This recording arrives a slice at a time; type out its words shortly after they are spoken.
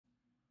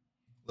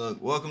Look,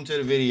 welcome to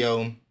the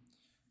video.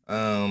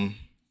 Um,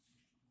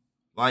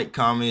 like,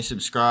 comment,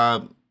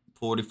 subscribe.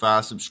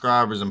 45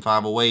 subscribers. I'm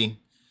 5 away.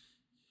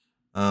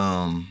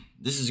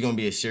 This is gonna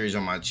be a series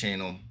on my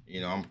channel. You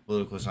know, I'm a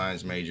political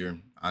science major.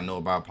 I know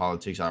about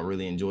politics. I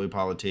really enjoy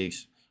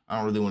politics. I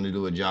don't really want to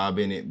do a job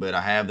in it, but I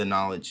have the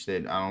knowledge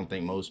that I don't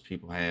think most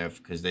people have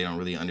because they don't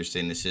really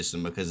understand the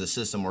system, because the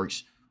system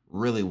works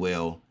really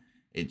well.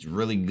 It's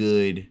really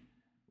good.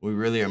 We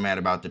really are mad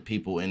about the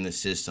people in the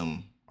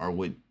system or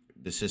what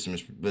the system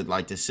is, but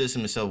like the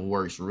system itself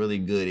works really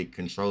good. It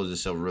controls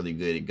itself really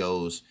good. It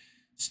goes,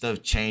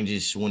 stuff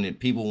changes when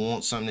people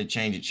want something to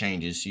change, it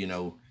changes, you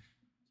know,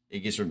 it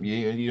gets, you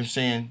know what I'm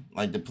saying?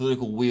 Like the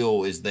political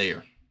will is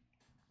there,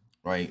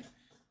 right?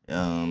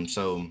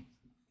 So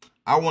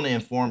I want to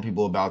inform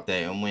people about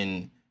that. And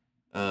when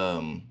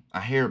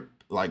I hear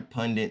like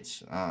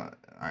pundits, no,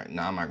 I'm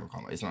not gonna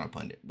call it, it's not a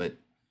pundit, but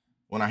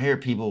when I hear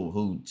people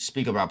who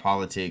speak about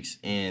politics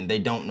and they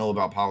don't know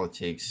about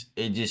politics,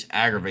 it just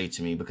aggravates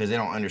me because they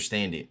don't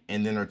understand it.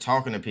 And then they're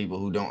talking to people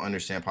who don't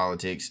understand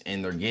politics,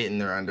 and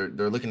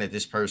they're looking at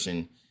this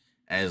person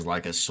as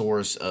like a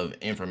source of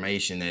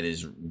information that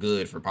is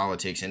good for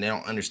politics, and they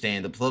don't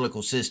understand the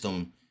political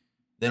system.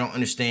 They don't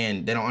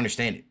understand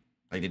it.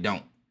 Like they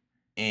don't.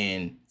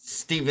 And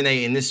Stephen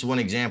A, and this is one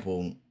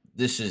example,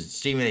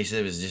 Stephen A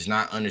Smith is just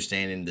not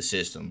understanding the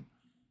system.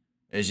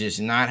 It's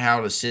just not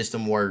how the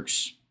system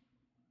works.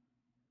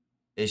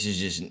 It's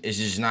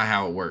just not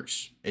how it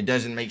works. It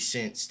doesn't make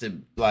sense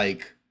to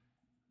like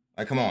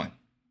come on.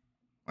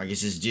 Like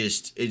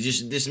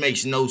this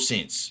makes no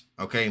sense.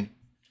 Okay.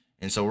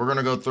 And so we're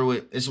gonna go through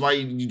it. This is why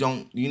you need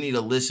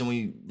to listen. When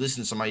you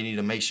listen to somebody, you need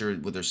to make sure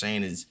what they're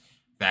saying is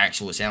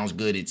factual. It sounds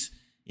good. It's,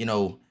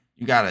 you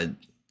gotta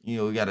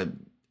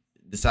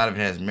decide if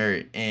it has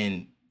merit.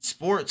 And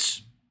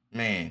sports,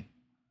 man,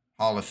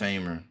 Hall of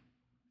Famer.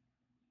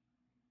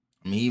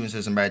 I mean, he even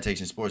said some bad takes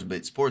in sports,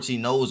 but sports, he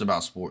knows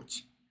about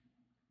sports.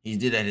 He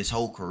did that his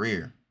whole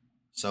career.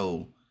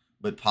 So,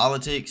 but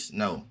politics,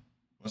 no.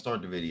 Let's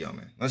start the video,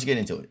 man. Let's get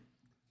into it.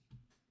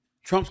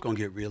 Trump's going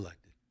to get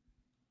reelected.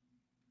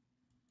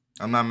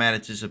 I'm not mad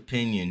at this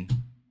opinion.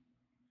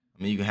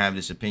 I mean, you can have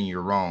this opinion,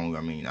 you're wrong.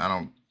 I mean, I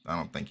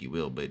don't think he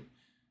will, but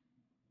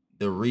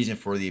the reason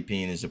for the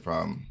opinion is the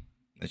problem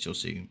that you'll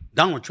see.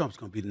 Donald Trump's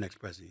going to be the next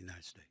president of the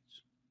United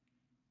States.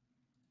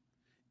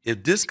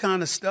 If this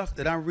kind of stuff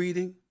that I'm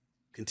reading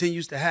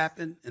continues to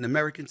happen in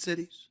American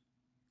cities,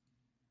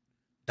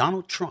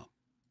 Donald Trump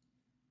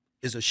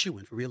is a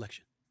shoo-in for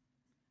re-election,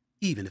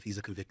 even if he's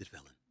a convicted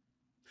felon.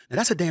 Now,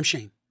 that's a damn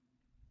shame.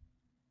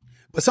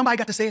 But somebody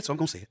got to say it, so I'm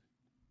going to say it.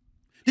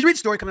 Did you read the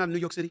story coming out of New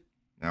York City?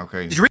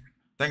 Okay. Did you read?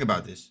 Think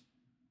about this.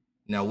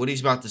 Now, what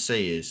he's about to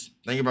say is,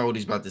 think about what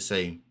he's about to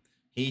say.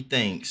 He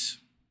thinks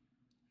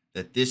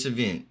that this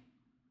event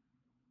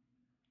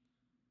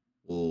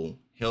will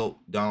help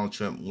Donald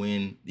Trump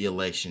win the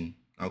election.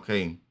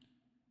 Okay.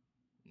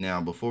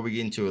 Now, before we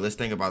get into it, let's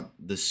think about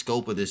the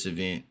scope of this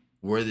event,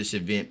 where this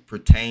event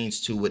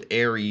pertains to, what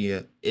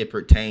area it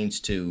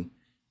pertains to,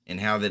 and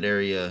how that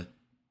area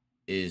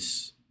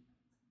is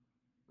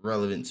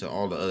relevant to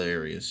all the other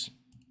areas.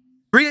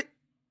 Read it.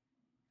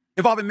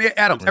 Involving Mayor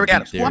Adams, Eric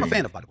Adams, who I'm a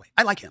fan of, by the way.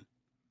 I like him.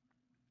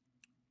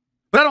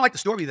 But I don't like the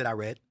story that I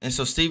read. And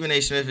so Stephen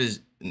A. Smith is,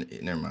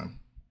 never mind.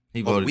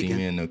 He voted him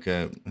in, no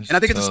cap. And I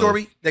think it's a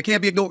story that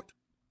can't be ignored.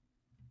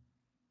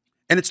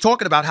 And it's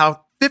talking about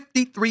how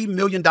 $53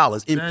 million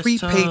in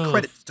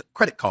prepaid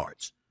credit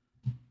cards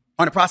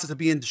are in the process of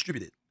being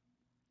distributed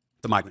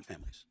to migrant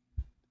families.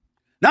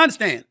 Now I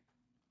understand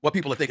what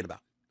people are thinking about,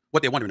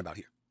 what they're wondering about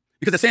here.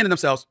 Because they're saying to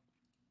themselves,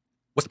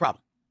 what's the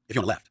problem if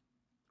you're on the left?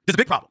 There's a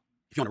big problem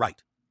if you're on the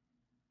right.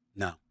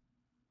 No,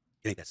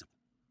 it ain't that simple.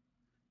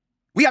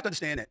 We have to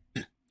understand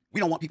that we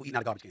don't want people eating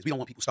out of garbage cans. We don't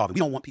want people starving. We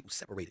don't want people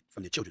separated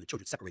from their children, the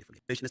children separated from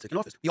their patients in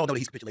office. We all know that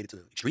he's capitulated to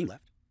the extreme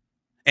left.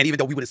 And even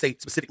though we wouldn't say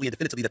specifically and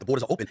definitively that the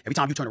borders are open, every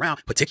time you turn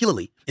around,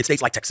 particularly in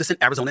states like Texas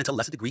and Arizona, and to a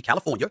lesser degree,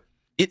 California,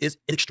 it is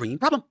an extreme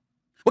problem.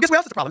 Well, guess where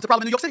else it's a problem? It's a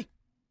problem in New York City,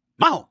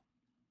 my home.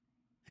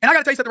 And I got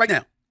to tell you something right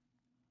now.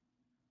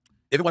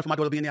 If it weren't for my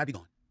daughter being there, I'd be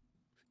gone.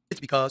 It's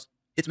because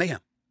it's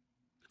mayhem.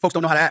 Folks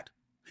don't know how to act.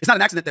 It's not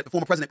an accident that the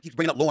former president keeps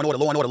bringing up law and order,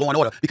 law and order, law and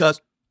order,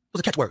 because those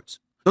are catchwords.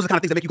 Those are the kind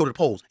of things that make you go to the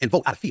polls and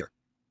vote out of fear.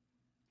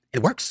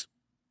 It works.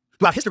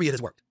 Throughout history, it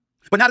has worked.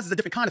 But now this is a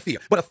different kind of fear,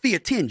 but a fear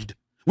tinged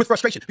with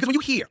frustration. Because when you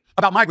hear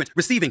about migrants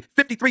receiving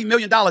 $53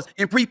 million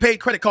in prepaid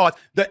credit cards,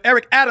 the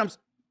Eric Adams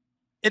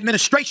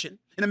administration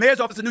in the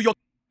mayor's office in New York.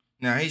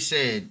 Now, he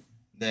said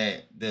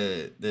that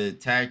the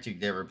tactic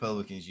that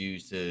Republicans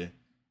use to,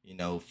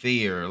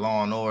 fear,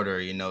 law and order,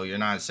 you're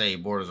not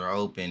safe, borders are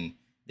open,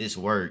 this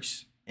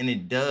works. And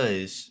it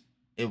does.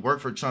 It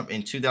worked for Trump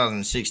in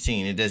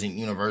 2016. It doesn't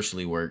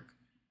universally work.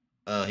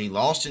 He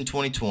lost in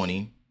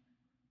 2020.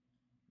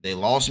 They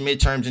lost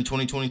midterms in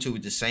 2022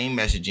 with the same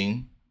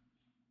messaging.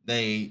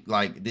 They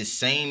this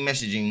same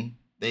messaging.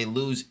 They're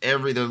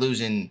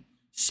losing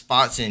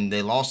spots and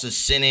they lost the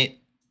Senate.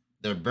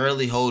 They're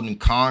barely holding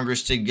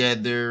Congress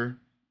together.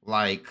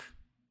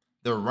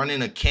 they're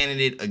running a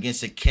candidate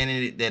against a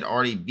candidate that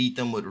already beat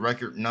them with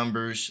record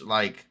numbers.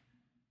 Like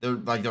they're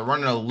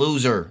running a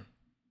loser.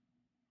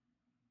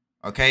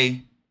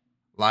 Okay?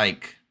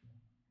 Like,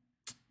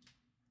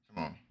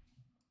 come on. New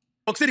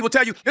York City will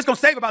tell you it's going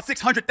to save about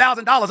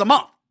 $600,000 a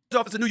month. The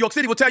office in New York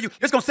City will tell you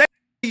it's going to save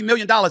 $80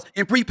 million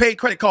in prepaid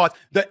credit cards.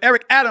 The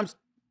Eric Adams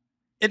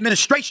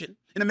administration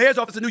in the mayor's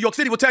office in New York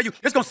City will tell you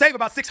it's going to save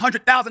about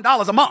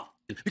 $600,000 a month.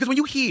 Because when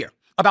you hear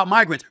about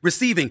migrants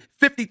receiving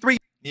 53...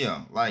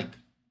 Yeah, like,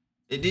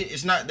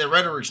 it's not, the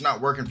rhetoric's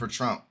not working for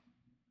Trump.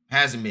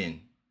 Hasn't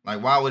been.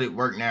 Like, why would it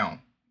work now?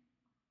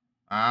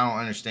 I don't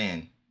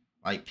understand.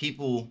 Like,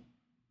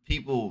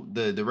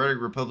 the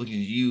rhetoric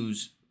Republicans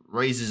use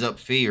raises up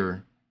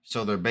fear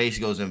so their base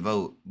goes and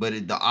vote.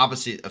 But the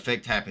opposite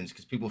effect happens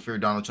because people fear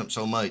Donald Trump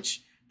so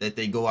much that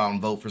they go out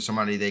and vote for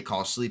somebody they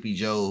call Sleepy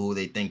Joe, who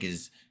they think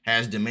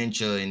has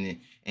dementia and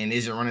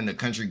isn't running the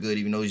country good,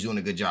 even though he's doing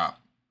a good job.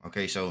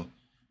 Okay, so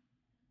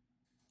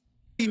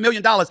 $80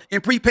 million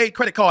in prepaid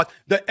credit cards.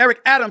 The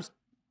Eric Adams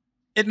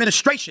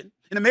administration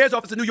in the mayor's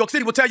office in New York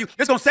City will tell you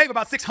it's going to save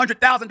about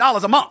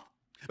 $600,000 a month.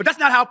 But that's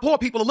not how poor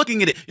people are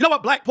looking at it. You know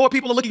what black poor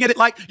people are looking at it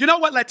like? You know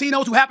what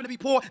Latinos who happen to be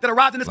poor that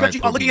arrived in this country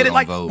are looking at it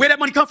like? Where that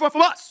money come from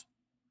us?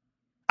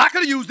 I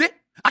could have used it.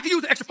 I could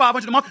use the extra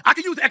 $500 a month. I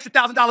could use the extra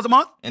 $1,000 a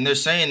month. And they're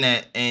saying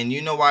that, and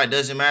you know why it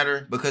doesn't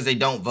matter? Because they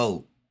don't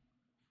vote.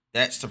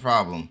 That's the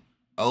problem.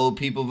 Old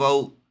people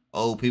vote.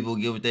 Old people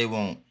get what they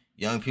want.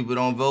 Young people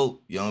don't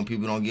vote. Young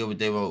people don't get what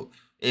they vote.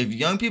 If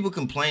young people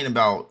complain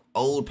about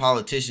old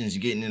politicians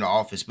getting into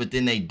office, but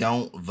then they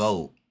don't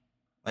vote,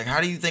 like,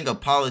 how do you think a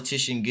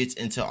politician gets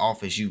into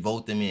office? You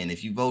vote them in.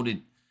 If you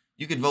voted,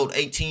 you could vote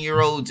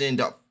 18-year-olds in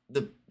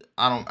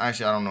I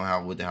don't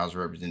know what the House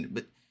represented,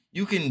 but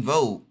you can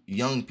vote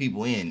young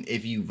people in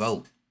if you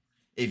vote.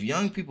 If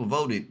young people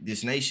voted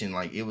this nation,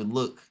 like, it would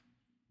look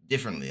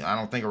differently. I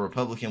don't think a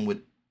Republican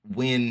would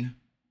win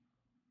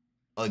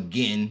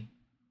again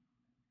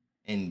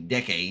in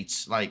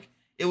decades. Like,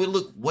 it would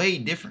look way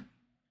different.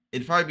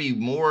 It'd probably be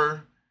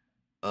more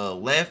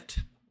left.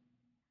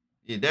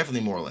 Yeah,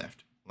 definitely more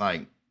left.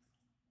 Like,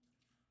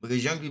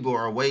 because young people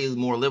are way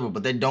more liberal,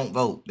 but they don't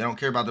vote. They don't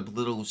care about the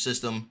political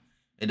system.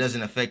 It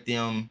doesn't affect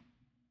them.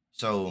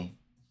 So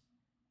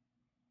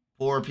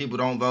poor people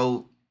don't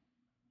vote.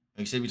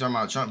 Except you're talking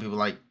about Trump people,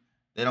 like,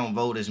 they don't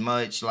vote as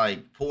much.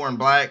 Like, poor and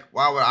black,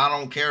 I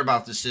don't care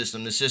about the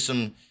system. The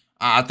system,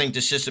 I think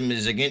the system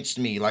is against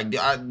me. Like,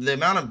 the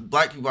amount of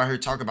black people out here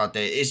talk about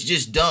that, it's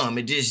just dumb.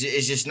 It's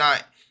just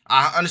not.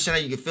 I understand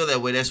how you can feel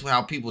that way. That's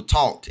how people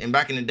talked. And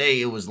back in the day,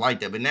 it was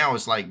like that. But now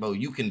it's like, bro,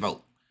 you can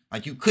vote.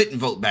 Like, you couldn't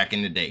vote back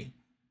in the day.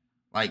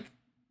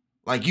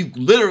 Like you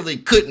literally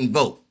couldn't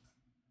vote.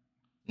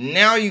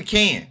 Now you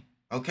can.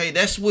 Okay,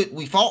 that's what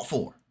we fought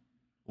for.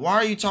 Why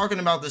are you talking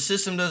about the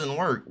system doesn't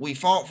work? We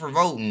fought for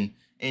voting,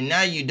 and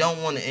now you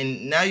don't want to,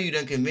 and now you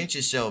done convince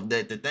yourself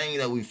that the thing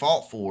that we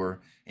fought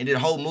for and did a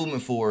whole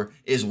movement for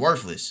is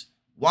worthless.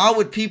 Why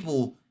would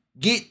people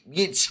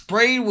get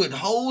sprayed with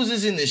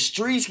hoses in the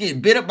streets,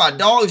 get bit up by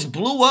dogs,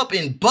 blew up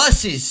in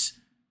buses,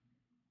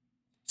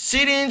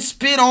 sit in,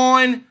 spit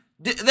on?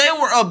 They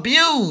were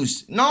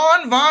abused.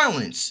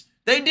 Non-violence.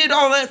 They did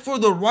all that for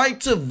the right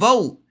to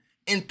vote.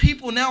 And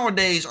people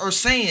nowadays are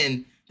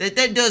saying that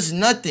does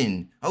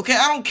nothing. Okay,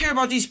 I don't care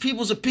about these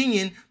people's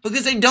opinion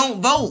because they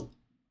don't vote.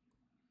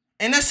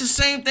 And that's the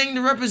same thing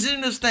the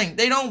representatives think.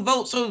 They don't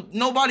vote, so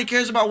nobody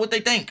cares about what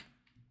they think.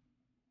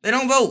 They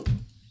don't vote.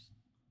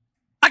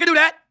 I can do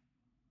that.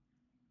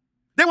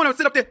 They want to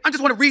sit up there. I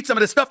just want to read some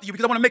of this stuff to you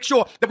because I want to make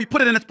sure that we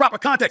put it in its proper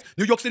context.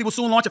 New York City will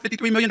soon launch a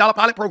 $53 million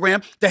pilot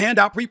program to hand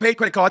out prepaid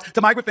credit cards to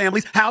migrant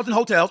families housed in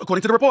hotels,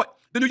 according to the report.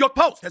 The New York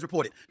Post has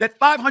reported that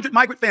 500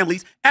 migrant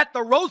families at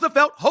the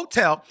Roosevelt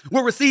Hotel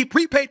will receive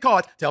prepaid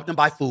cards to help them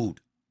buy food.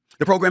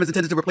 The program is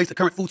intended to replace the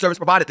current food service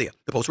provided there,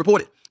 the Post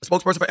reported. A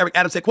spokesperson for Eric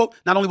Adams said, quote,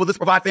 not only will this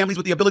provide families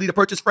with the ability to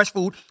purchase fresh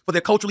food for their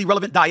culturally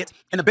relevant diets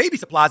and the baby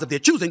supplies of their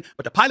choosing,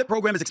 but the pilot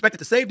program is expected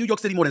to save New York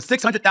City more than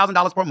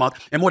 $600,000 per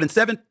month and more than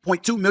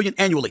 $7.2 million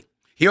annually.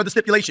 Here are the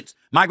stipulations.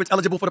 Migrants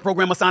eligible for the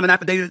program must sign an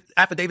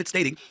affidavit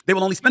stating they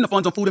will only spend the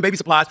funds on food and baby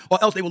supplies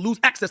or else they will lose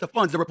access to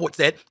funds, the report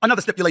said.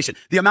 Another stipulation.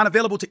 The amount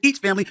available to each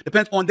family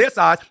depends on their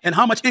size and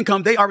how much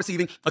income they are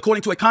receiving,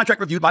 according to a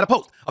contract reviewed by the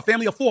Post. A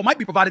family of 4 might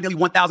be provided nearly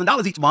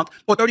 $1,000 each month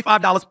or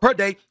 $35 per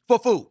day for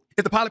food.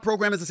 If the pilot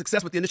program is a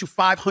success with the initial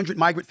 500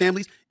 migrant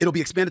families, it'll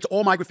be expanded to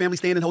all migrant families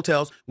staying in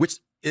hotels, which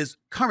is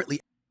currently...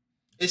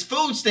 It's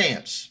food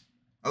stamps,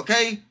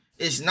 okay?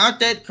 It's not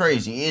that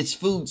crazy. It's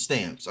food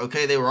stamps,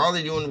 okay? They were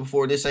already doing it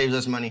before. This saves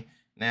us money.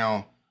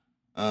 Now,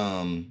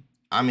 I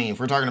mean, if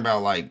we're talking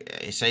about, like,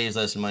 it saves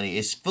us money,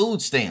 it's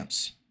food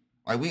stamps.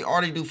 Like, we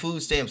already do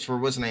food stamps for,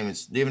 what's the name?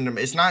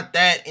 It's not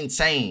that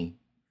insane,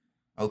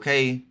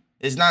 okay?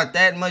 It's not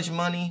that much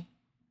money.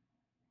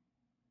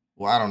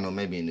 Well, I don't know.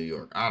 Maybe in New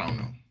York. I don't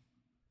know.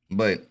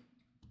 But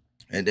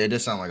it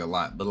does sound like a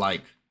lot. But,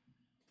 like,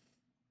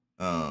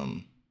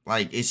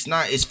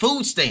 it's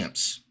food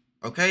stamps,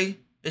 okay?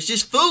 It's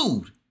just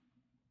food.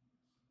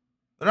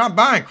 They're not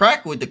buying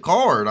crack with the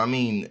card. I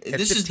mean, At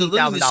this is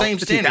literally the same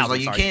standards.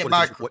 Like, you can't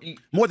buy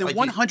more than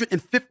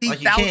 150,000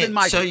 like, you can't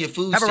migrants sell your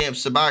food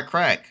stamps to buy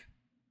crack.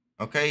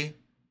 Okay,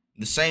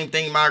 the same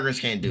thing migrants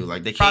can't do.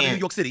 Like, they can't. In New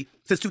York City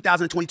since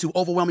 2022,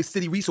 overwhelming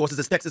city resources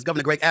as Texas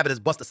Governor Greg Abbott has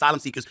bused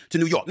asylum seekers to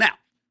New York. Now,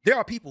 there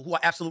are people who are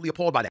absolutely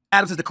appalled by that.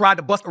 Adams has decried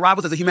the bust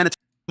arrivals as a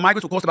humanitarian.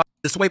 Migrants will cost about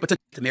dissuade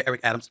potential to Mayor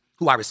Eric Adams,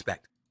 who I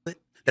respect.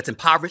 That's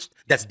impoverished,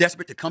 that's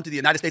desperate to come to the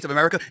United States of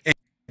America, and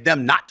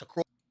them not to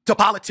cross to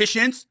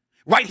politicians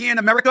right here in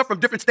America from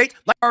different states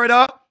like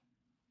Florida,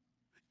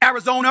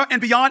 Arizona,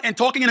 and beyond, and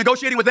talking and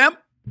negotiating with them.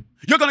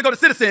 You're going to go to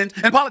citizens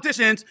and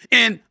politicians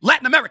in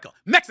Latin America,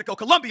 Mexico,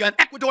 Colombia, and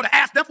Ecuador to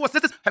ask them for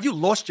assistance. Have you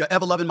lost your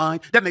ever-loving mind?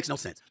 That makes no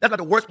sense. That's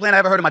about the worst plan I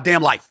ever heard in my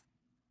damn life.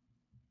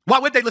 Why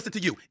would they listen to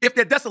you if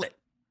they're desolate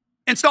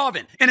and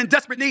starving and in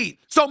desperate need?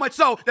 So much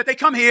so that they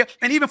come here,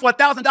 and even for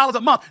 $1,000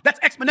 a month, that's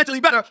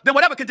exponentially better than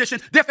whatever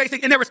conditions they're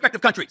facing in their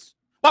respective countries.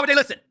 Why would they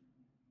listen?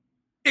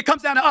 It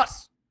comes down to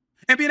us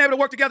and being able to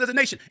work together as a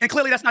nation, and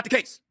clearly that's not the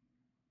case.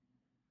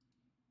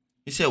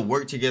 He said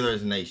work together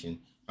as a nation.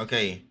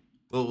 Okay.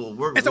 Well,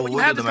 and so when you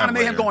have this kind of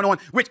mayhem going on,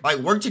 which like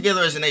work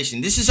together as a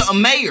nation, this is a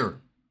mayor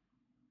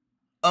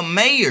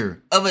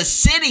of a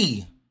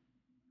city,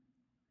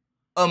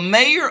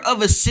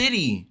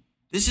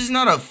 This is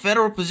not a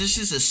federal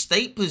position; it's a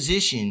state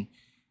position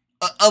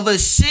of a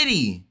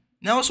city.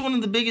 Now it's one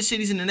of the biggest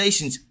cities in the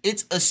nations.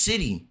 It's a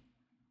city.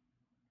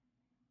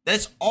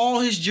 That's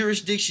all his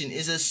jurisdiction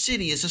is. A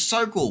city. It's a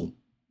circle.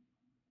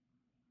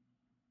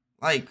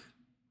 Like,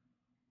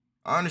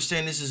 I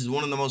understand this is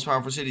one of the most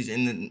powerful cities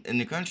in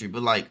the country,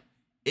 but like,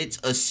 it's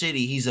a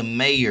city. He's a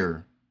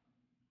mayor.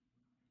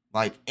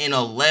 Like, in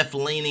a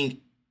left-leaning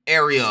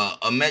area,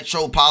 a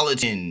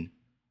metropolitan.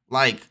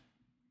 Like,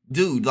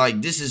 dude,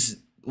 like, this is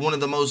one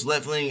of the most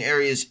left-leaning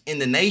areas in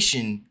the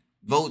nation.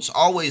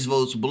 Always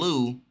votes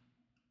blue.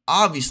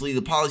 Obviously,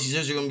 the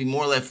policies are going to be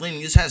more left-leaning.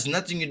 This has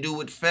nothing to do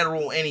with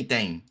federal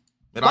anything.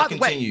 But I'll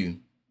continue.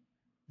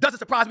 Doesn't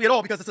surprise me at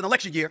all because it's an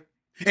election year.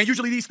 And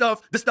usually this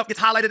stuff gets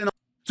highlighted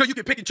so you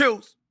can pick and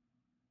choose.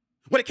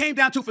 What it came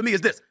down to for me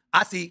is this.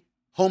 I see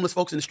homeless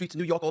folks in the streets of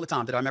New York all the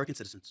time that are American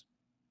citizens.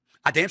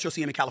 I damn sure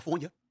see them in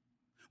California.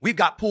 We've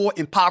got poor,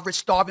 impoverished,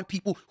 starving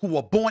people who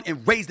were born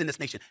and raised in this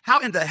nation.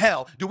 How in the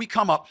hell do we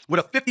come up with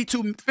a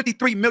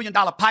 $53 million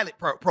pilot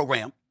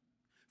program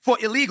for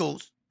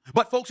illegals,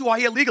 but folks who are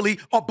here legally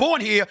are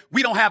born here,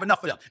 we don't have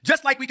enough for them?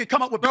 Just like we could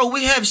come up with... Bro,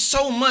 we have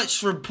so much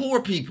for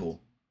poor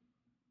people.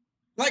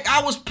 Like,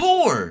 I was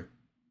poor.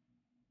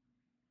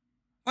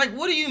 Like,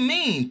 what do you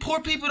mean?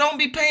 Poor people don't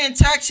be paying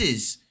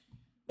taxes.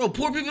 Bro,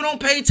 poor people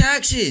don't pay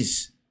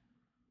taxes.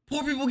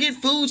 Poor people get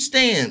food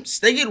stamps.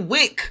 They get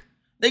WIC.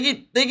 They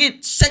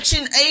get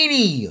Section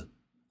 80.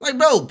 Like,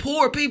 bro,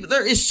 poor people,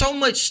 there is so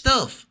much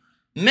stuff.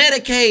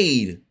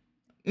 Medicaid.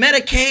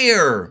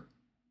 Medicare.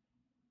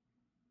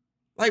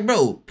 Like,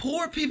 bro,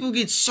 poor people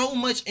get so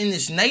much in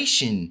this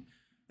nation.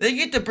 They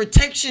get the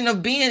protection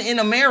of being in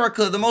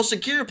America, the most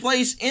secure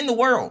place in the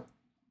world.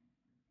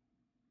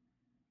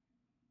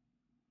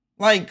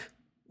 Like,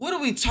 what are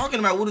we talking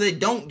about? What do they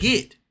don't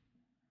get?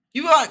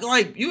 You act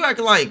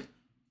like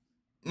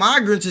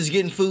migrants is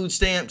getting food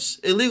stamps,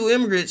 illegal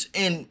immigrants,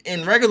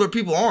 and regular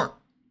people aren't.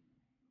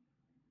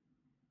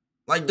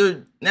 Like,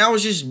 they're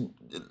just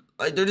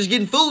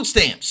getting food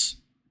stamps.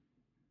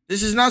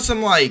 This is not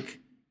some like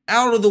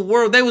out of the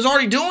world. They was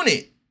already doing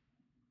it.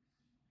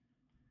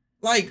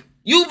 Like,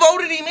 you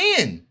voted him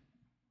in.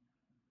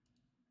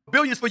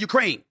 Billions for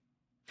Ukraine.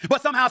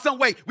 But somehow, some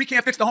way, we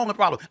can't fix the homeless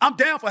problem. I'm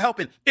down for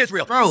helping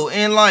Israel. Bro,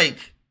 and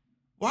like,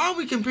 why are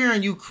we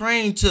comparing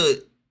Ukraine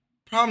to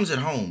problems at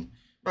home?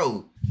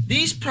 Bro,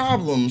 these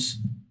problems,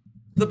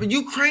 look,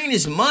 Ukraine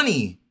is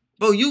money.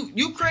 Bro,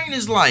 Ukraine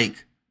is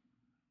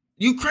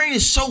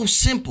so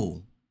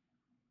simple.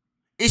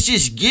 It's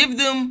just give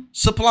them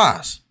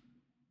supplies.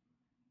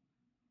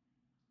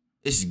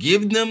 It's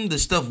give them the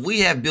stuff we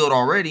have built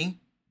already.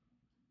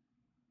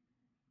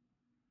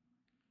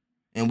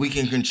 And we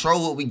can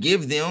control what we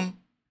give them.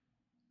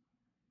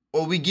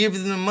 Or we give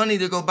them the money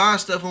to go buy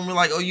stuff and we're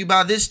like, oh, you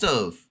buy this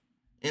stuff.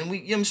 And you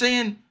know what I'm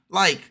saying?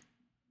 Like,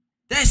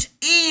 that's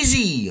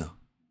easy.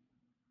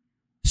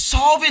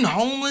 Solving the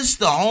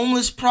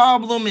homeless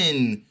problem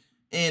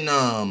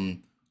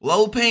and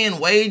low paying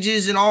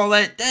wages and all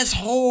that, that's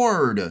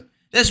hard.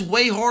 That's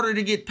way harder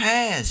to get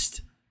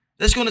past.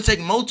 That's going to take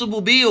multiple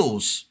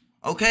bills.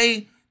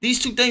 Okay? These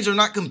two things are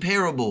not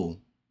comparable.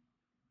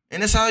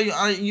 And that's how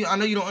I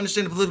know you don't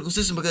understand the political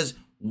system, because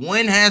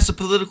one has the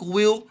political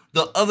will,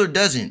 the other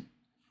doesn't.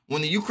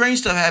 When the Ukraine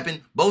stuff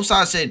happened, both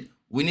sides said,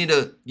 we need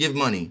to give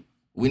money.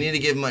 We need to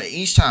give money.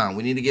 Each time,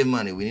 we need to give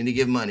money. We need to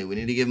give money. We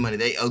need to give money.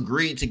 They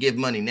agreed to give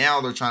money.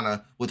 Now they're trying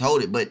to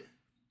withhold it, but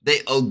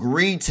they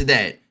agreed to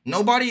that.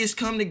 Nobody has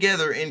come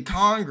together in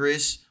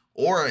Congress,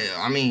 or,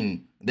 I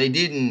mean, they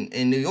did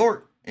in New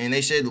York, and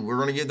they said, we're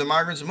going to give the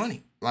migrants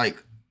money.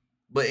 Like,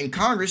 but in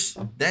Congress,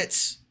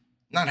 that's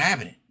not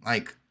happening.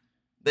 Like,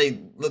 the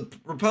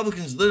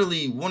Republicans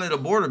literally wanted a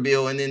border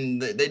bill, and then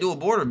they do a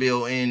border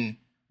bill, and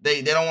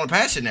they don't want to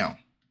pass it now.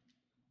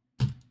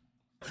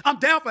 I'm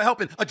down for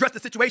helping address the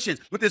situations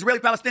with the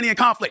Israeli-Palestinian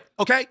conflict,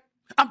 okay?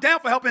 I'm down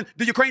for helping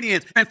the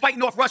Ukrainians and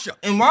fighting off Russia.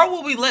 And why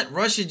would we let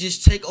Russia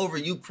just take over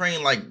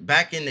Ukraine like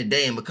back in the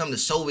day and become the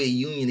Soviet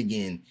Union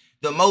again?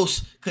 The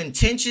most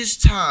contentious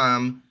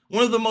time,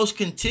 one of the most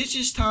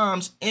contentious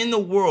times in the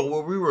world,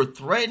 where we were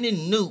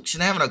threatening nukes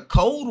and having a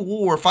Cold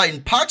War,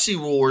 fighting proxy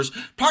wars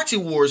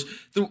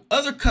through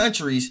other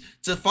countries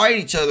to fight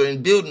each other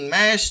and building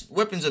mass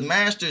weapons of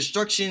mass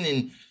destruction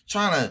and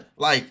trying to,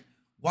 like,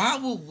 why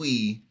would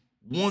we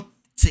want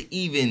to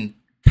even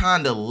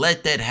kind of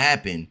let that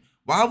happen?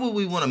 Why would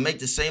we want to make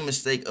the same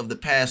mistake of the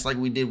past like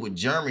we did with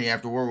Germany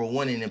after World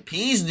War I and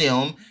appease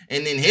them,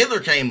 and then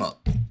Hitler came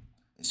up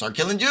and started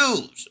killing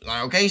Jews?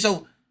 Okay,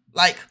 so,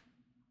 like,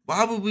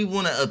 why would we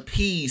want to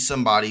appease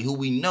somebody who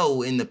we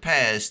know in the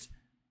past,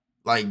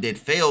 like, that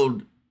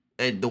failed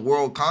at the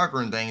world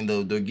conquering thing,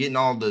 they're getting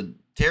all the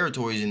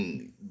territories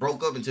and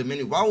broke up into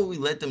many? Why would we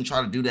let them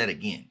try to do that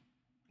again?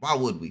 Why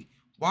would we?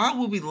 Why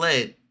would we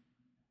let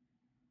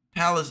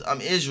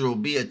Israel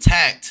be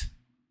attacked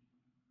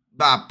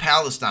by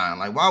Palestine?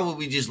 Like, why would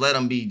we just let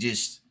them be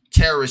just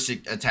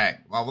terroristic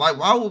attack?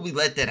 Why would we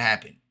let that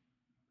happen?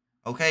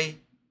 Okay?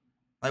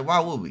 Like, why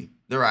would we?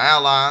 They're an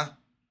ally.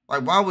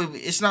 Like, why would we?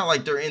 It's not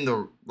like they're in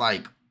the,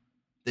 like,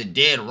 the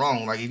dead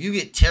wrong. Like, if you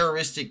get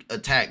terroristic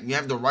attack, you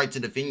have the right to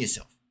defend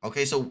yourself.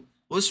 Okay? So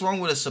what's wrong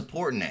with us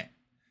supporting that?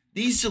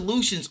 These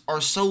solutions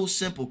are so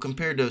simple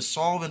compared to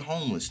solving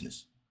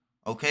homelessness.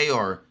 Okay?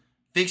 Or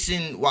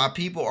fixing why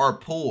people are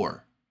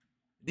poor.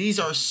 These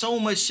are so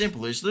much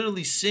simpler. It's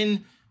literally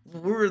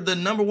we're the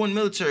 #1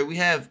 military. We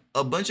have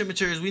a bunch of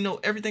materials. We know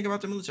everything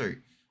about the military.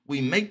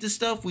 We make the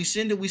stuff. We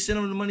send them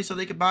the money so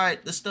they can buy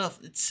the stuff.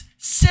 It's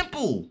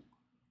simple.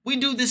 We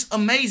do this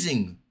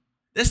amazing.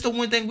 That's the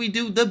one thing we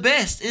do the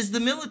best is the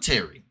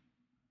military.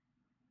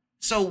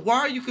 So why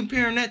are you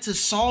comparing that to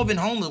solving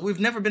homeless? We've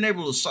never been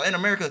able to solve, in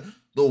America,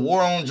 the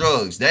war on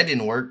drugs. That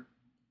didn't work.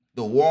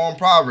 The war on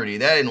poverty.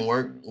 That didn't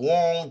work.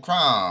 War on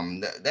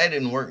crime. That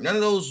didn't work. None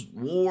of those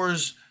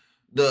wars,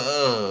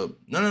 the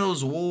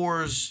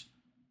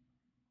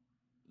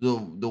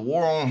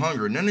war on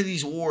hunger, none of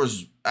these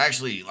wars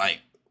actually, like,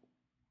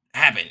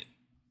 happen.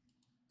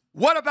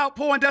 What about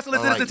poor and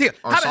desolate citizens here?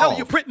 How the hell do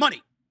you print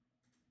money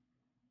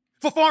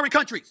for foreign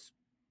countries,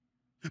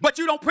 but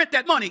you don't print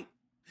that money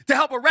to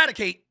help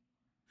eradicate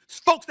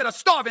folks that are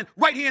starving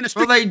right here in the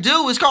street? Well, they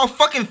do. It's called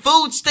fucking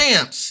food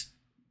stamps.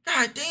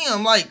 God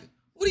damn, like,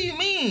 what do you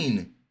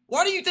mean?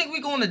 Why do you think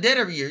we go into debt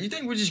every year? You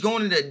think we're just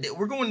going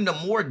into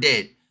more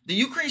debt? The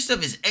Ukraine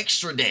stuff is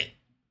extra debt.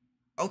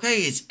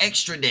 Okay, it's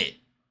extra debt.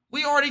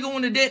 We already go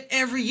into debt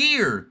every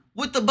year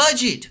with the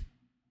budget.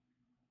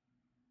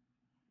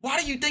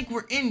 Why do you think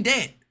we're in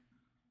debt?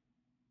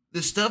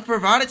 The stuff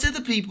provided to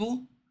the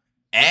people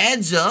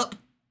adds up.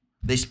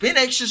 They spend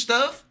extra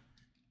stuff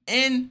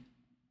and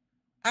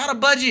out of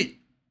budget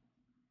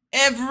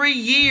every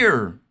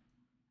year.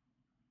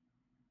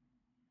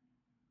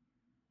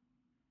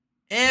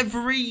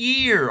 Every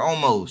year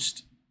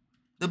almost.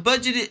 The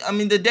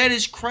the debt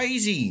is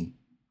crazy.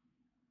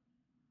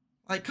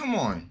 Like, come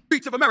on.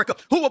 Streets of America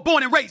who were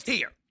born and raised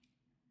here.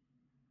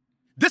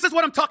 This is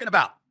what I'm talking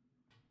about.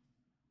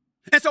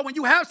 And so when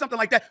you have something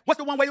like that, what's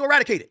the one way to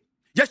eradicate it?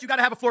 Yes, you got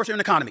to have a flourishing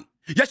economy.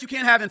 Yes, you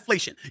can't have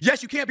inflation.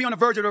 Yes, you can't be on the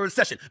verge of a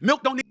recession.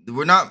 Milk don't need...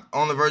 We're not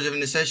on the verge of a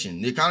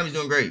recession. The economy's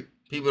doing great.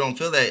 People don't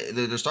feel that.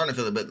 They're starting to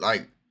feel it, but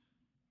like,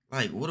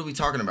 what are we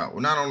talking about?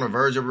 We're not on the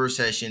verge of a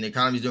recession. The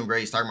economy's doing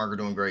great. Stock market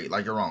doing great.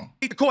 Like, you're wrong.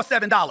 Need to cost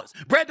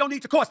 $7. Bread don't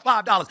need to cost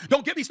 $5.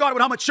 Don't get me started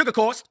with how much sugar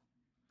costs.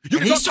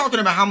 And he's talking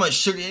about how much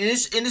sugar,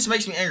 and this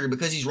makes me angry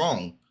because he's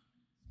wrong.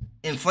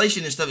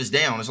 Inflation and stuff is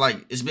down. It's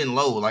like, it's been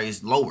low, like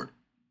it's lowered.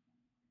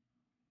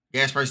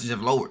 Gas prices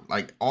have lowered.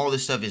 Like, all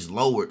this stuff is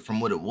lowered from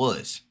what it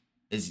was.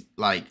 It's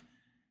like,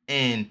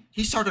 and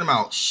he's talking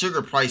about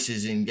sugar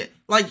prices and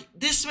like,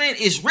 this man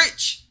is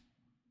rich.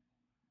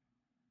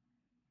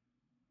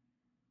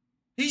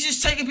 He's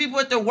just taking people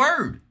at their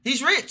word.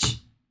 He's rich.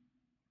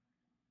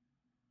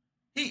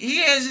 He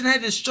hasn't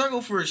had to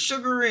struggle for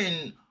sugar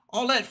and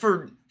all that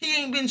he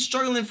ain't been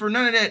struggling for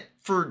none of that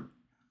for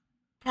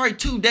probably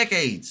 2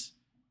 decades.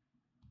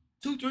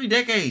 2-3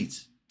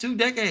 decades. 2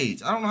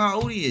 decades. I don't know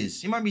how old he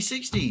is. He might be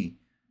 60.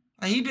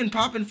 Like, he been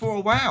popping for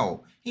a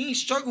while. He ain't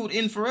struggled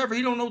in forever.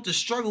 He don't know what the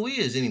struggle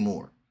is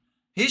anymore.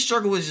 His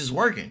struggle is just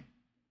working.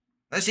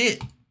 That's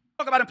it.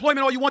 Talk about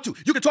employment all you want to.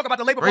 You can talk about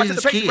the labor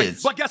participation rate.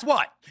 But guess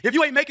what? If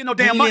you ain't making no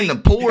damn money,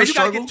 and you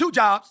got to get 2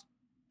 jobs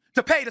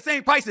to pay the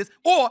same prices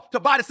or to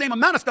buy the same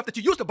amount of stuff that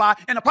you used to buy,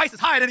 and the price is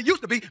higher than it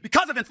used to be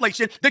because of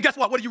inflation, then guess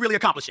what? What are you really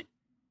accomplishing?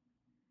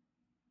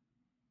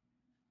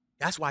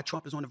 That's why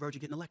Trump is on the verge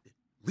of getting elected,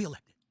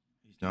 reelected.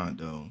 He's not,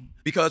 though.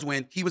 Because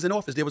when he was in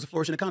office, there was a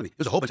flourishing economy.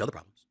 There's a whole bunch of other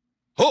problems.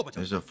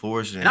 There's a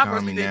flourishing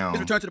economy now. His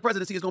return to the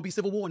presidency is going to be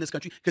civil war in this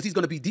country because he's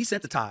going to be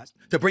desensitized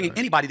to bringing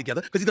anybody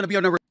together because he's going to be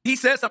on the... He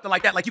says something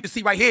like that, like you can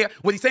see right here,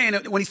 what he's saying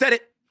when he said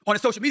it on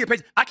his social media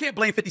page. I can't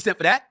blame 50 Cent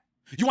for that.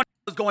 You want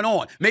what's going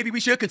on. Maybe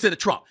we should consider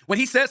Trump. When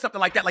he says something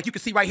like that, like you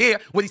can see right here,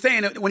 what he's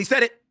saying when he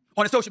said it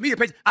on his social media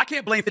page, I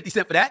can't blame 50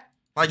 Cent for that.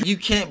 Like, you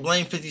can't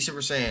blame 50 Cent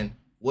for saying,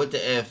 What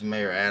the F,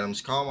 Mayor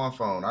Adams? Call my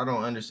phone. I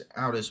don't understand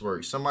how this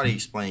works. Somebody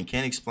explain.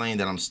 Can't explain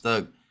that I'm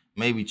stuck.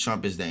 Maybe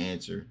Trump is the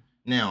answer.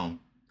 Now,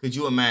 could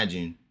you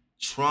imagine?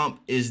 Trump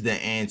is the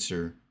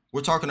answer. We're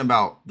talking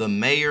about the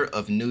mayor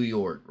of New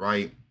York,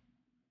 right?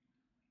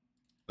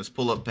 Let's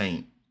pull up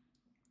paint.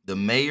 The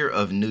mayor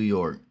of New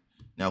York.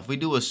 Now, if we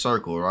do a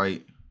circle,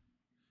 right?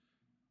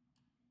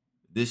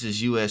 This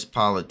is U.S.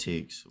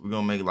 politics. We're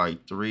going to make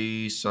like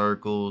 3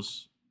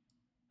 circles.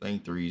 I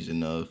think 3 is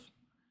enough.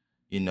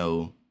 You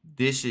know,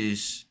 this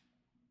is,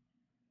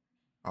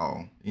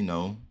 you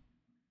know,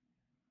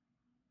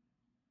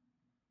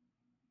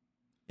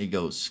 it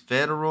goes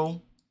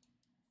federal,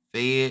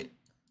 fed,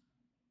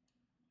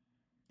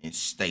 and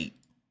state.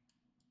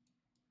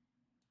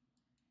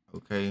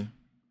 Okay. It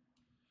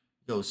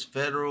goes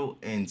federal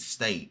and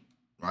state,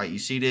 right? You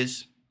see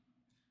this?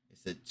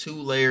 It's a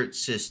 2-layered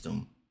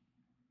system.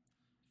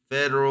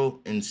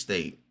 Federal and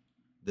state.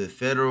 The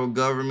federal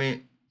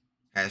government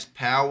has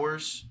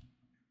powers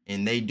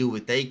and they do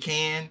what they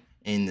can,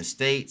 and the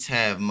states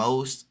have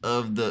all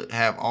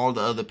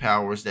the other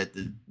powers that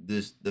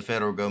the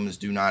federal governments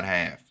do not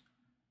have.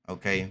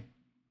 Okay.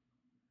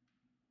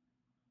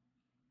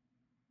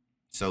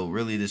 So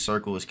really the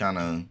circle is kind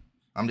of,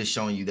 I'm just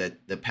showing you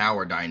that the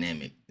power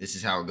dynamic. This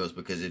is how it goes,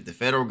 because if the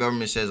federal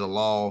government says a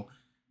law,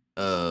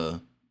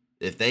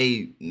 if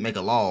they make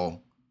a law,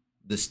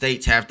 the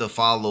states have to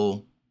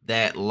follow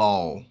that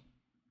law.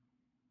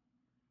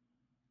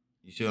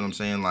 You see what I'm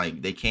saying?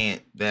 Like they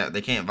can't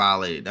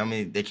violate it. I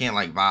mean, they can't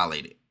like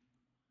violate it.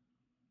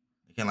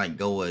 They can't like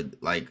go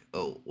like,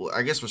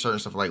 I guess for certain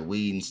stuff like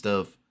weed and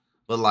stuff,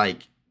 but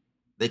like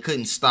they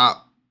couldn't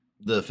stop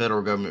the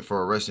federal government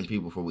for arresting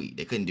people for weed.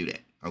 They couldn't do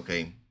that.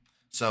 Okay.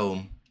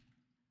 So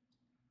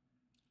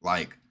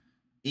like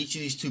each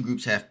of these 2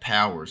 groups have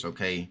powers.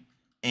 Okay.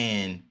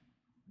 And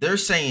they're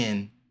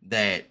saying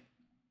that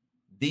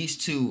these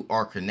 2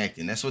 are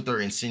connected. That's what they're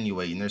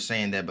insinuating. They're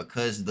saying that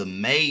because the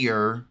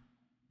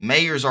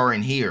mayors are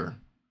in here.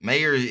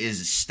 Mayor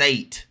is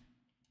state.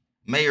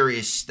 Mayor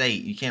is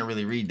state. You can't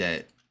really read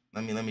that.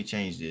 Let me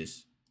change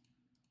this.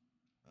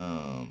 Take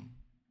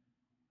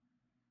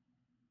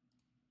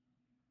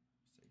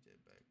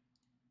that back.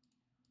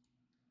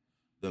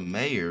 The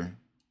mayor.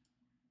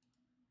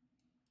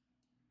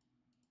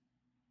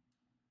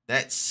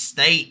 That's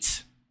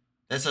state.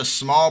 That's a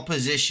small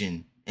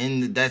position.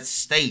 And that's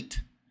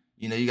state.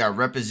 You know, you got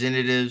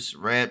representatives,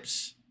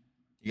 reps.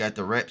 You got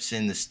the reps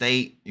in the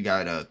state. You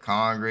got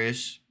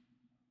Congress.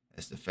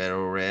 That's the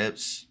federal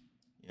reps.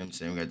 You know what I'm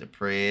saying? We got the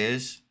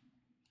pres.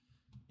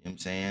 You know what I'm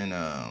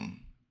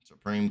saying?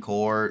 Supreme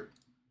Court.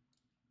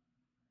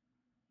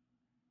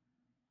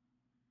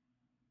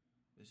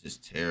 This is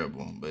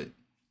terrible. But, you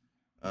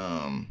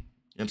know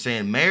what I'm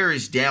saying? Mayor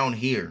is down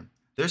here.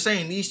 They're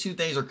saying these 2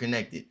 things are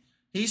connected.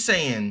 He's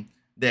saying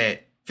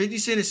that 50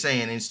 Cent is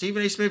saying, and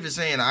Stephen A. Smith is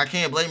saying, I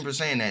can't blame him for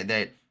saying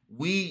that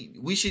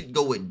we should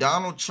go with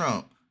Donald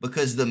Trump.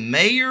 Because the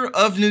mayor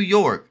of New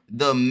York,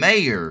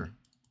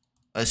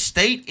 a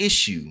state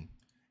issue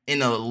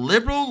in a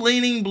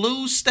liberal-leaning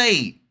blue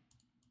state,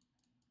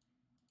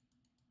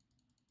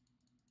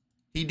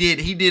 he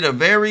did a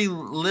very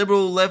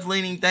liberal,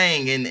 left-leaning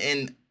thing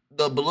in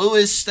the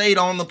bluest state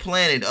on the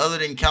planet other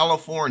than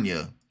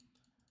California,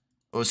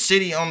 or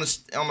city on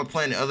the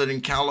planet other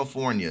than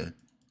California.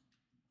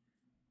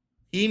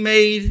 He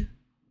made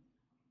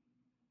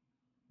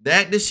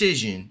that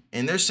decision,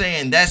 and they're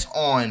saying that's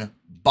on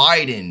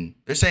Biden.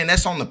 They're saying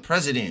that's on the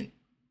president,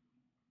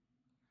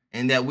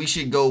 and that we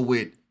should go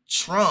with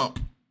Trump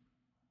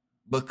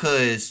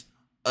because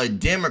a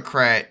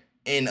Democrat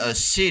in a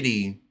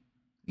city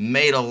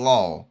made a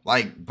law.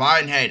 Like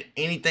Biden had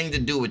anything to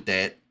do with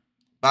that.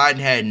 Biden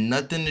had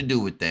nothing to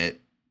do with that.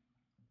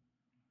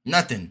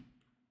 Nothing.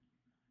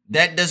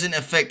 That doesn't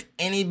affect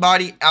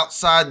anybody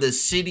outside the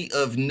city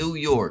of New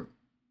York.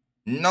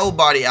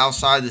 Nobody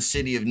outside the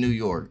city of New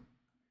York.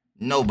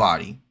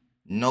 Nobody.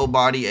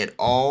 Nobody at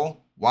all.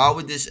 Why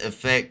would this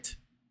affect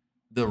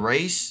the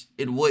race?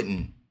 It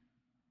wouldn't.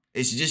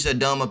 It's just a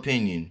dumb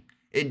opinion.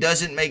 It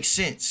doesn't make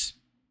sense.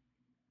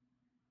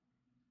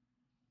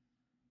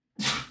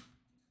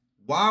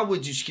 Why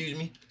would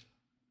you,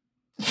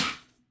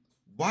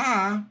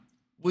 why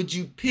would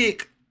you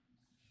pick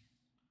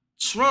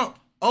Trump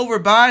over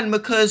Biden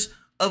because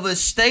of a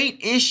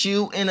state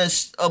issue in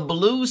a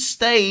blue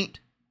state?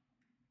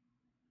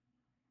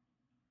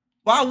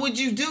 Why would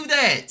you do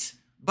that?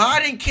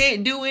 Biden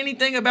can't do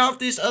anything about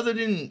this other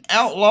than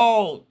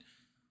outlaw,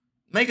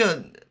 make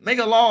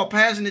a law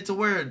passing it to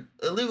where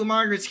illegal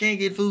migrants can't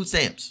get food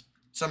stamps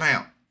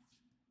somehow,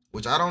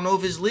 which I don't know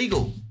if it's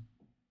legal.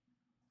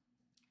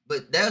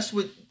 But that's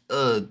what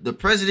the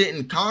president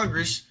and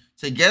Congress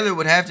together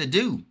would have to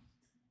do.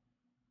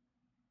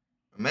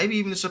 Maybe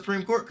even the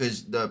Supreme Court,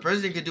 because the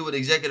president could do an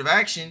executive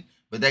action,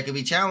 but that could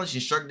be challenged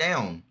and struck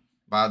down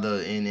by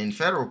in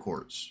federal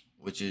courts,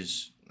 which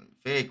is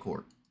Fed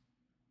court.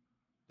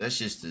 That's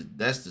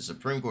the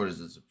Supreme Court is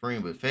the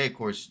Supreme, but Fed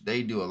courts,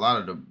 they do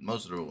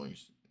most of the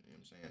rulings. You know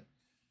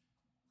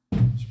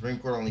what I'm saying? Supreme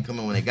Court only come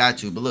in when they got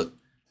to. But look,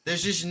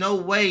 There's just no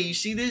way. You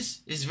see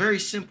this? It's very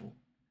simple.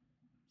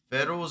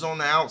 Federal is on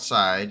the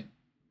outside.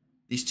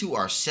 These two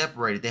are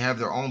separated. They have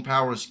their own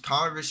powers.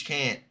 Congress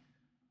can't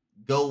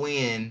go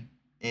in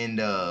and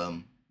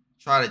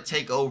try to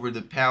take over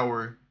the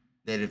power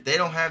that if they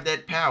don't have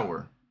that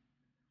power,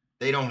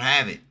 they don't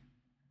have it.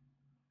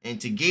 And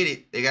to get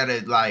it, they got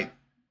to like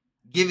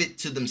give it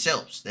to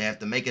themselves. They have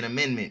to make an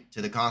amendment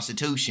to the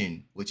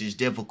Constitution, which is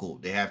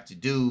difficult. They have to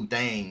do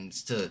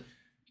things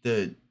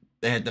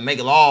they have to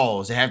make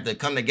laws. They have to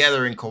come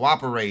together and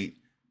cooperate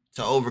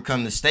to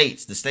overcome the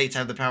states. The states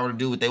have the power to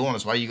do what they want.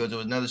 That's why you go to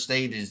another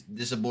state is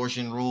this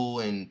abortion rule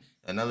and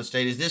another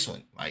state is this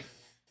one. Like,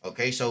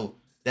 okay, so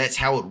that's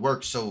how it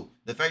works. So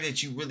the fact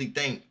that you really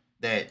think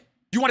that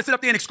you want to sit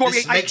up there and excoriate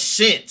this makes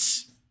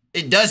sense.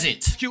 It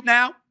doesn't. Cute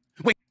now.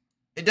 Wait,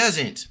 it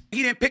doesn't.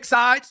 He didn't pick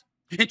sides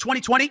in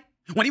 2020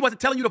 when he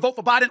wasn't telling you to vote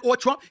for Biden or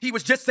Trump. He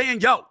was just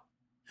saying, yo,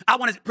 I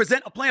want to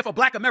present a plan for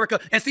Black America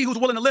and see who's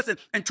willing to listen.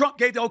 And Trump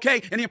gave the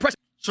okay and the impression.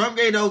 Trump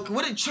gave the okay.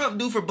 What did Trump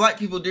do for Black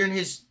people during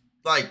his,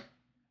 like,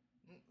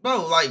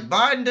 bro, like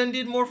Biden done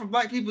did more for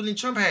Black people than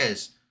Trump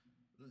has.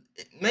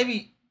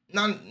 Maybe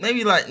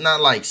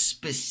not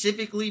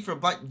specifically for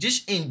Black,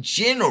 just in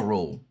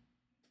general.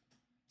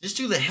 Just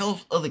to the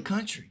health of the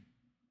country.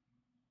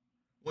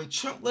 When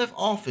Trump left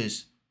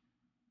office,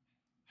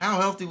 how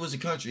healthy was the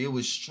country? It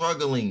was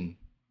struggling.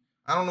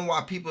 I don't know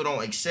why people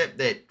don't accept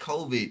that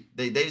COVID,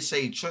 they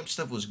say Trump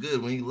stuff was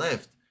good. When he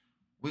left,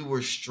 we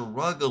were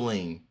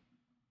struggling.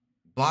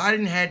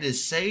 Biden had to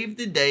save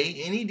the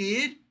day, and he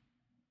did.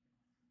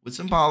 With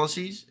some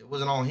policies. It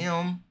wasn't on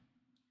him.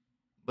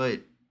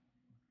 But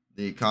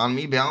the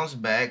economy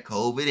bounced back.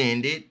 COVID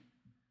ended.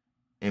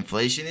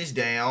 Inflation is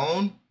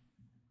down.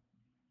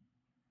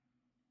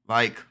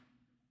 Like,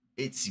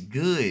 it's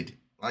good.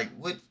 Like,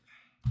 what?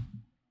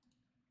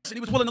 He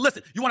was willing to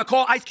listen. You want to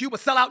call Ice Cube a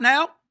sellout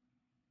now?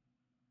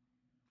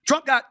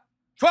 Trump got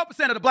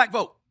 12% of the Black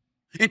vote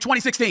in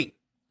 2016.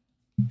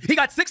 He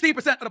got 16%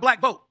 of the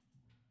Black vote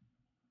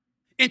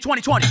in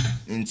 2020.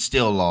 And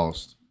still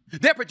lost.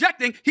 They're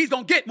projecting he's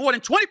going to get more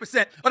than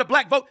 20% of the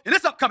Black vote in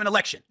this upcoming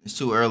election. It's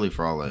too early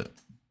for all that.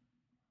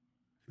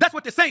 That's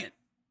what they're saying.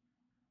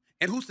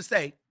 And who's to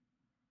say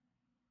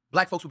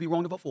Black folks would be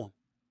wrong to vote for him?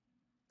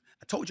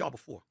 I told y'all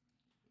before.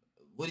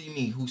 What do you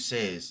mean, who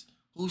says?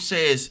 Who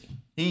says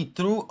he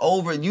threw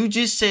over? You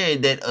just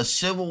said that a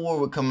civil war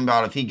would come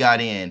about if he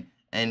got in.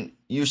 And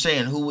you're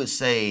saying who would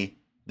say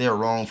they're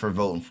wrong for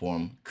voting for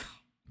him?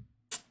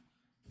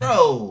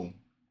 Bro.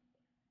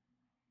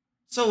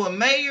 So a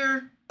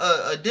mayor,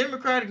 a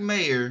Democratic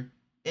mayor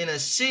in a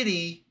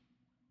city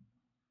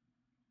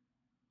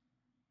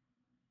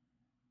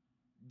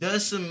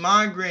does some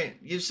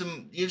migrant, give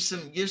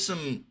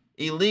some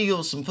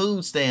illegal, some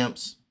food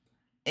stamps,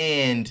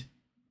 and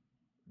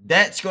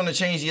that's going to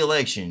change the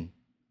election.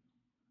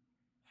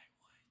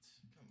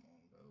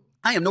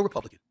 I am no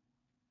Republican.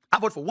 I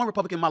voted for one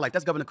Republican in my life.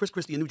 That's Governor Chris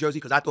Christie in New Jersey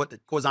because I thought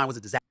that Corzine was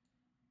a disaster.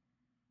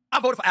 I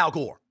voted for Al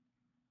Gore.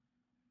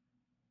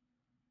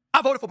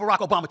 I voted for Barack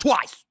Obama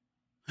twice.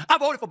 I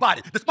voted for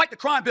Biden, despite the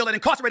crime bill that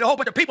incarcerated a whole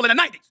bunch of people in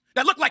the 90s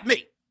that looked like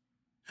me.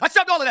 I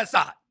shoved all of that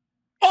aside.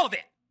 All of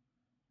it.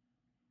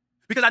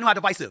 Because I knew how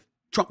divisive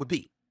Trump would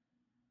be.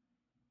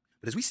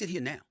 But as we sit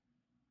here now,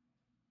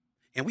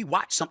 and we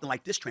watch something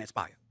like this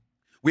transpire,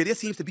 where there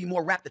seems to be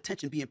more rapt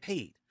attention being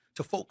paid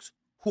to folks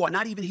who are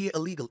not even here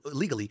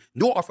illegally,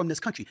 nor are from this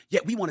country,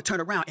 yet we want to turn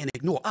around and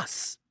ignore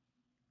us.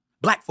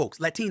 Black folks,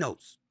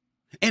 Latinos,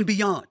 and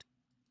beyond.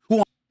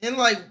 And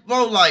like,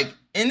 bro, like,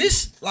 and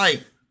this,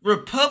 like,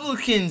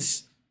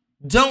 Republicans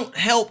don't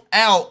help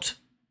out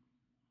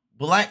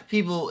Black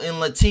people and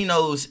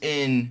Latinos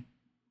in,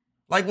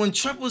 like, when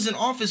Trump was in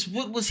office,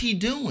 what was he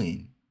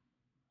doing?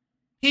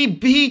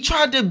 He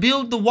tried to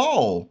build the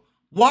wall.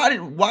 Why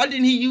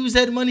didn't he use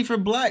that money for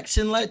Blacks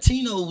and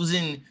Latinos?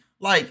 And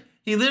like,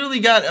 he literally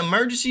got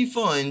emergency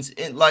funds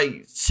and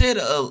like said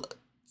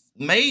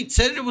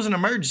it was an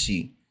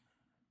emergency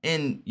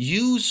and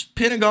used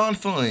Pentagon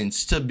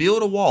funds to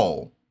build a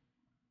wall.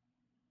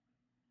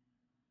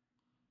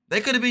 They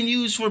could have been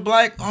used for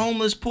Black,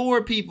 homeless,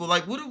 poor people.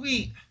 Like, what are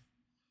we?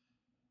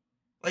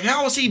 Like,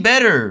 how is he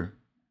better?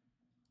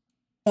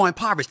 More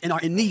impoverished and are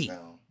in need.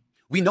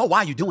 We know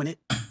why you're doing it.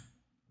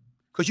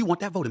 Because you want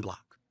that voting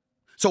block.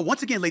 So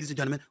once again, ladies and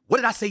gentlemen, what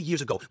did I say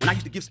years ago when I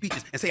used to give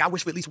speeches and say I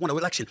wish for at least one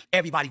election,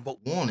 everybody vote?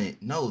 Want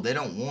it? No, they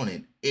don't want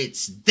it.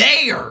 It's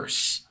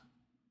theirs.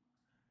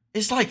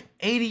 It's like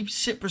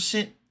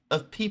 80%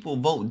 of people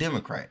vote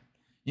Democrat.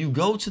 You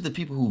go to the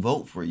people who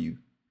vote for you.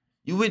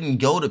 You wouldn't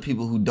go to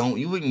people who don't.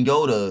 You wouldn't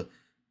go to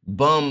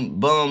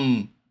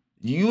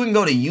you wouldn't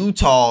go to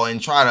Utah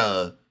and try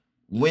to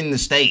win the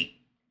state.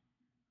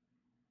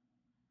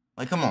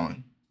 Like, come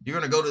on. You're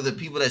going to go to the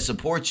people that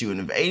support you. And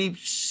if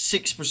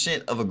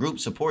 86% of a group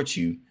supports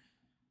you,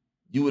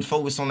 you would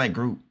focus on that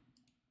group.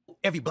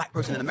 Every Black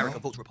person in America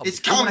votes Republican.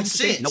 It's common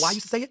sense. You know why I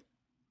used to say it?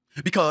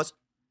 Because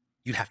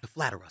you'd have to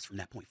flatter us from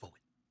that point forward.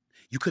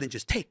 You couldn't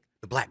just take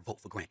the Black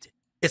vote for granted.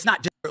 It's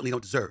not just certainly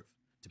don't deserve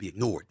to be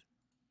ignored.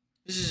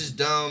 This is just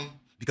dumb.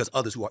 Because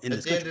others who are in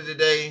this country. At the end of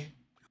the day,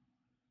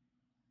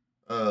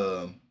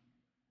 Look,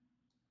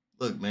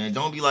 man,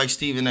 don't be like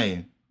Stephen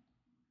A.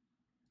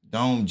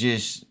 Don't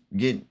just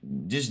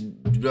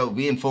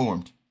be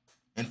informed.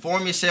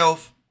 Inform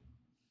yourself.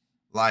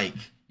 Like,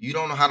 you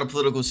don't know how the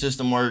political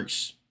system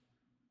works.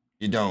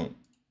 You don't.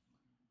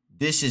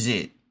 This is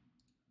it.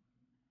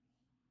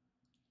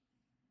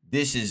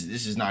 This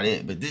is not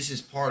it, but this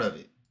is part of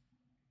it.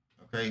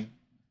 Okay?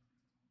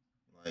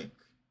 Like,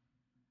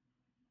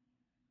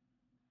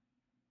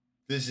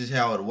 this is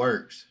how it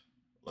works.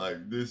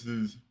 Like, this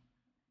is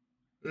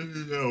how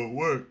it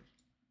works.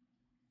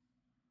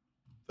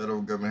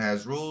 Federal government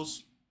has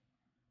rules.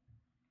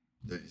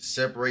 The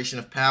separation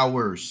of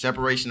powers.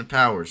 Separation of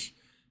powers.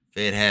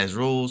 Fed has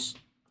rules.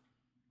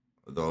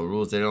 The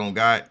rules they don't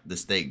got, the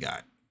state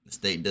got. The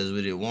state does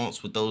what it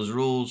wants with those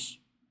rules.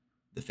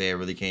 The Fed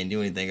really can't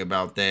do anything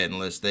about that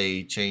unless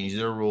they change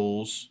their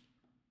rules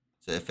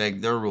to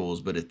affect their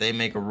rules. But if they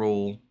make a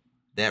rule,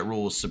 that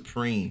rule is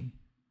supreme.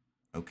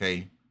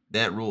 Okay?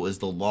 That rule is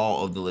the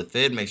law of the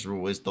Fed makes a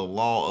rule. It's the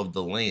law of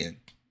the land.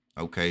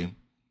 Okay?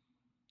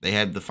 They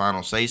have the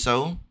final say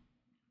so.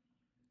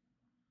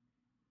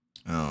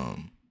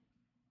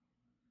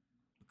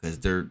 Because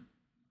they're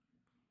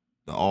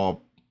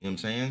all, you know what I'm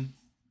saying?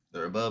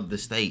 They're above the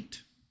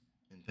state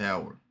in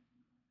power.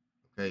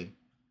 Okay?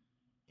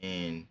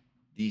 And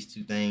these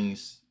two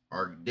things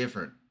are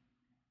different.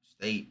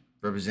 State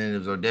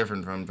representatives are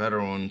different from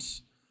federal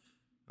ones.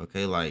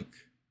 Okay, like,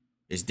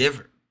 it's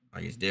different.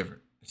 Like, it's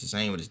different. It's the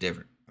same, but it's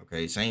different.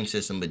 Okay, same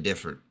system, but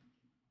different.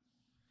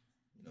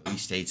 You know,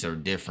 each states are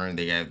different.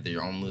 They have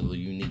their own little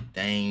unique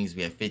things.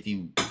 We have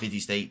 50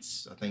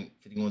 states. I think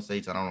 51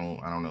 states. I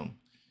don't know.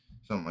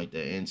 Something like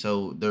that. And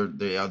so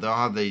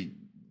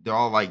they're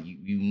all like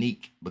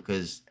unique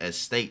because as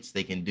states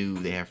they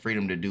have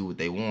freedom to do what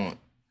they want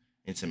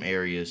in some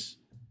areas.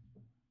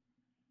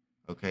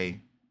 Okay,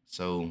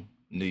 so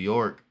New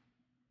York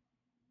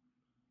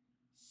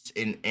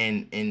and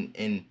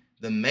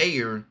the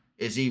mayor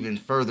is even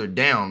further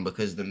down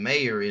because the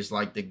mayor is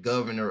like the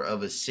governor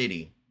of a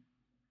city.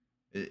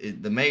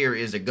 The mayor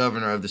is a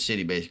governor of the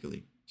city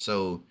basically.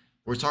 So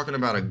we're talking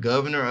about a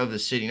governor of the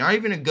city, not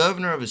even a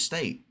governor of a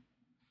state.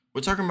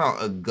 We're talking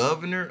about a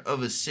governor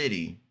of a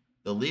city.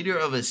 The leader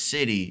of a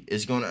city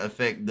is going to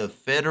affect the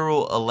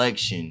federal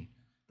election.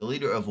 The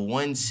leader of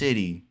one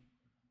city.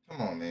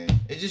 Come on, man.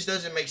 It just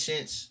doesn't make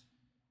sense.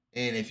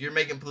 And if you're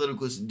making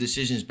political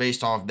decisions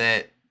based off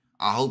that,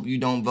 I hope you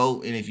don't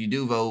vote. And if you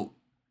do vote,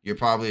 you're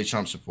probably a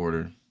Trump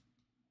supporter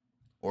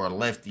or a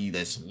lefty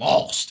that's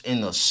lost in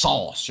the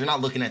sauce. You're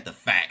not looking at the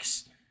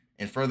facts.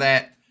 And for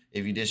that,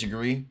 if you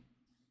disagree,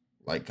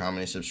 like, comment,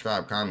 and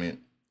subscribe. Comment.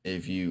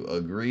 If you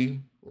agree,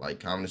 like,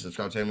 comment, and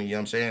subscribe. Tell me, you know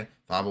what I'm saying?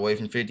 5 away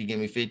from 50, give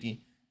me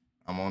 50.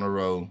 I'm on a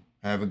roll.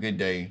 Have a good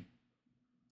day.